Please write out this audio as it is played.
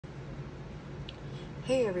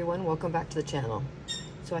Hey everyone, welcome back to the channel.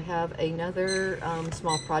 So I have another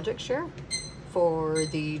small project share for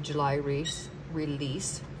the July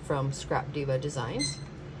release from Scrap Diva Designs.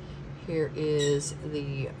 Here is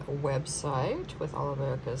the website with all of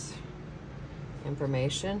Erica's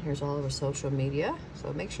information. Here's all of her social media.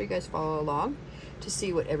 So make sure you guys follow along to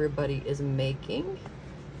see what everybody is making.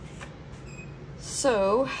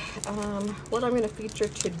 So what I'm going to feature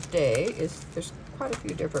today is, there's quite a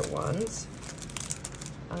few different ones.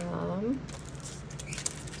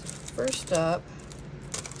 First up,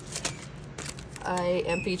 I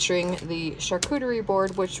am featuring the charcuterie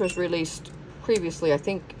board, which was released previously, I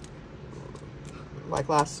think like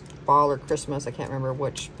last fall or Christmas, I can't remember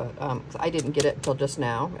which, but I didn't get it until just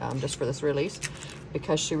now, just for this release,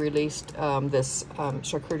 because she released this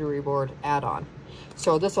charcuterie board add-on.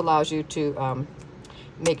 So this allows you to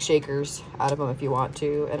make shakers out of them if you want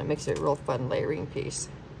to, and it makes it a real fun layering piece.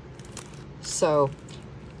 So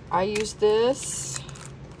I use this,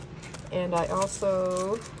 and I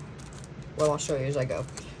also, well, I'll show you as I go.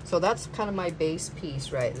 So that's kind of my base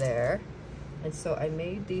piece right there. And so I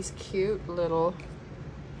made these cute little,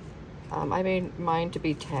 I made mine to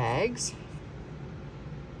be tags.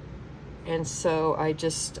 And so I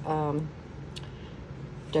just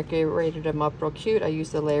decorated them up real cute. I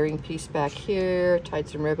used the layering piece back here, tied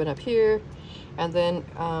some ribbon up here. And then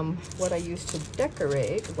what I used to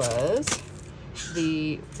decorate was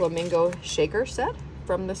the Flamingo shaker set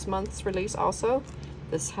from this month's release also.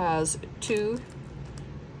 This has two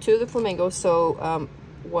of the flamingos, so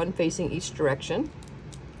one facing each direction.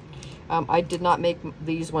 I did not make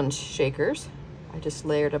these ones shakers. I just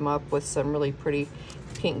layered them up with some really pretty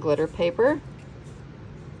pink glitter paper.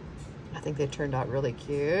 I think they turned out really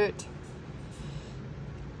cute.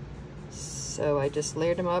 So I just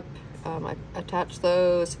layered them up. I attached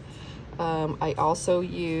those. I also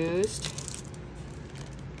used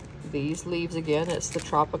these leaves again. It's the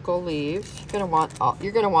tropical leaves.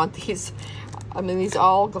 You're gonna want these. I mean, these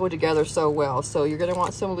all go together so well. So you're gonna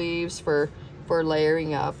want some leaves for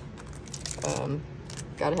layering up.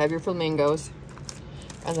 Gotta have your flamingos.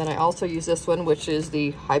 And then I also use this one, which is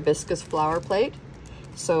the hibiscus flower plate.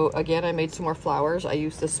 So again, I made some more flowers. I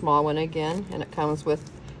used this small one again, and it comes with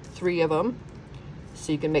 3 of them.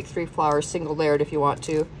 So you can make 3 flowers single layered if you want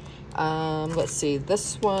to. Let's see,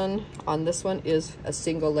 this one is a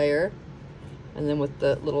single layer, and then with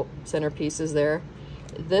the little center pieces there.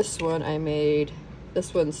 This one I made,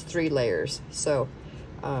 this one's 3 layers. So,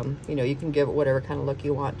 you know, you can give it whatever kind of look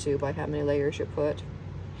you want to by how many layers you put.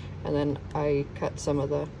 And then I cut some of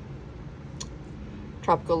the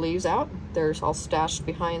tropical leaves out. They're all stashed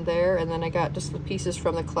behind there. And then I got just the pieces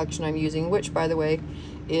from the collection I'm using, which, by the way,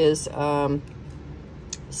 is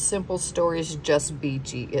Simple Stories Just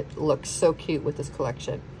Beachy. It looks so cute with this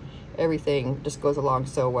collection. Everything just goes along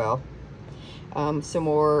so well. Some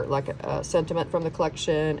more like a sentiment from the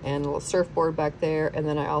collection and a little surfboard back there. And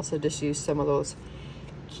then I also just used some of those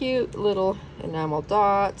cute little enamel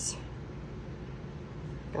dots.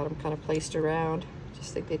 Got them kind of placed around.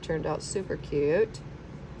 Just think they turned out super cute.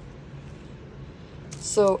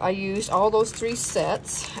 So I used all those 3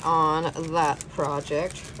 sets on that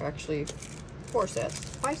project. Actually, 5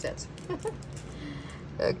 sets.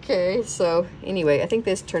 Okay, so anyway, I think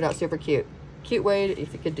this turned out super cute. Cute way,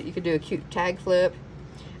 if you could do a cute tag flip,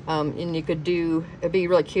 and you could do, it'd be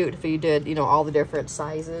really cute if you did, you know, all the different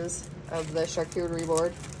sizes of the charcuterie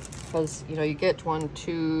board, because, you know, you get 1,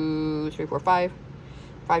 2, 3, 4, 5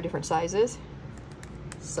 different sizes.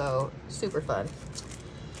 So super fun.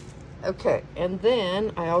 Okay, and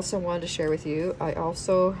then I also wanted to share with you, I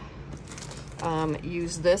also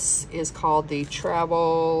use this, is called the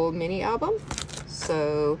Travel Mini Album.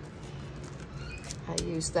 So I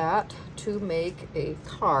use that to make a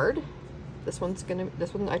card. This one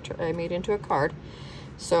I made into a card.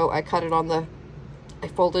 So I cut it on I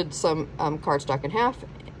folded some cardstock in half,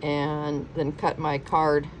 and then cut my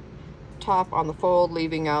card top on the fold,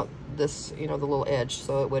 leaving out this, you know, the little edge,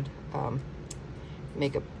 so it would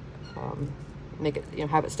make it, you know,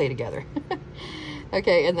 have it stay together.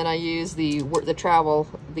 Okay, and then I use the travel,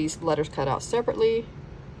 these letters cut out separately.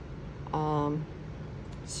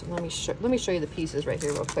 So let me show you the pieces right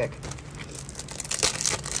here real quick.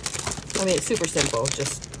 I mean, it's super simple.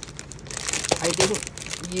 Just I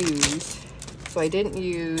didn't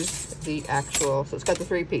use the actual. So it's got the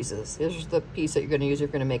 3 pieces. Here's the piece that you're going to use. You're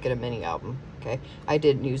going to make it a mini album. Okay, I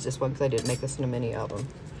didn't use this one because I didn't make this in a mini album.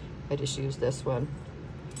 I just used this one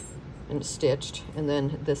and stitched, and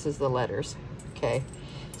then this is the letters. Okay,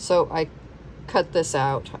 so I cut this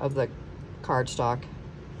out of the cardstock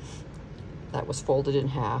that was folded in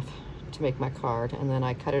half to make my card, and then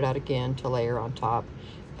I cut it out again to layer on top.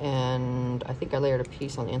 And I think I layered a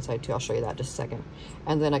piece on the inside too. I'll show you that in just a second.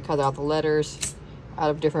 And then I cut out the letters out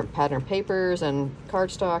of different pattern papers and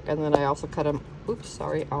cardstock, and then I also cut them, oops,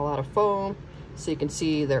 sorry, all out of foam, so you can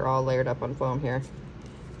see they're all layered up on foam here.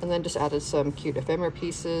 And then just added some cute ephemera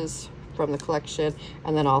pieces from the collection,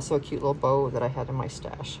 and then also a cute little bow that I had in my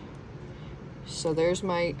stash. So there's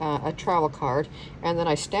my a travel card, and then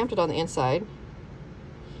I stamped it on the inside,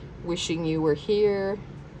 wishing you were here,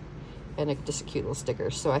 and just a cute little sticker.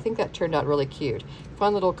 So I think that turned out really cute.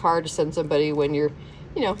 Fun little card to send somebody when you're,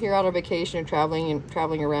 you know, you're out on vacation and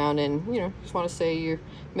traveling around, and, you know, just want to say you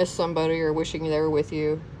miss somebody or wishing they were with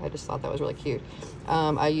you. I just thought that was really cute.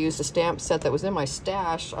 I used a stamp set that was in my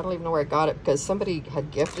stash. I don't even know where I got it because somebody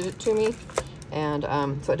had gifted it to me, and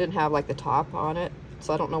so it didn't have like the top on it,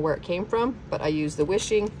 so I don't know where it came from, but I used the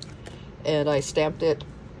wishing and I stamped it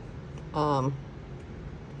out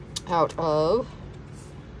of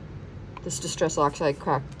this Distress Oxide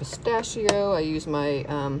Cracked Pistachio. I used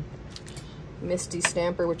my Misty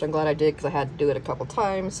stamper, which I'm glad I did because I had to do it a couple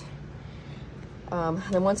times.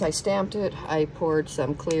 Then once I stamped it, I poured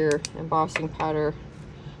some clear embossing powder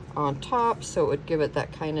on top so it would give it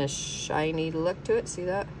that kind of shiny look to it. See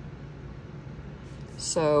that?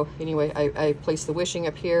 So anyway, I placed the wishing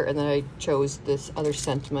up here, and then I chose this other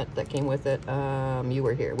sentiment that came with it. You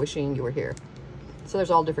were here, wishing you were here. So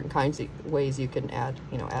there's all different kinds of ways you can add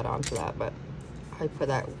on to that, but I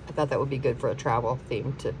thought that would be good for a travel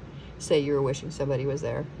theme to say you were wishing somebody was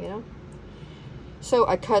there, you know? So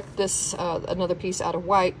I cut this, another piece out of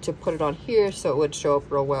white to put it on here so it would show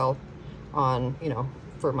up real well on, you know,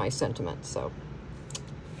 for my sentiment. So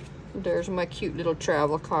there's my cute little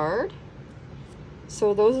travel card.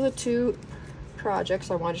 So those are the two projects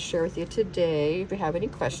I wanted to share with you today. If you have any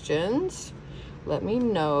questions, let me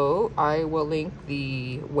know. I will link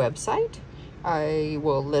the website. I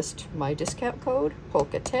will list my discount code,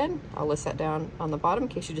 Polka10. I'll list that down on the bottom in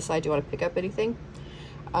case you decide you want to pick up anything.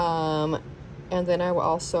 And then I will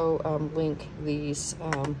also link these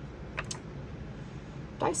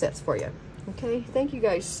die sets for you. Okay, thank you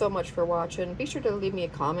guys so much for watching. Be sure to leave me a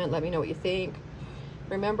comment. Let me know what you think.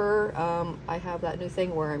 Remember, I have that new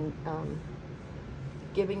thing where I'm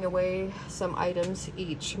giving away some items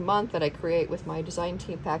each month that I create with my design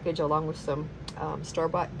team package, along with some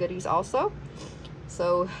store-bought goodies also.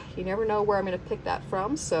 So you never know where I'm going to pick that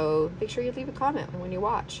from, so make sure you leave a comment when you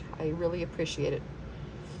watch. I really appreciate it.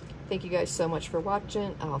 Thank you guys so much for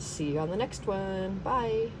watching. I'll see you on the next one.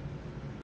 Bye.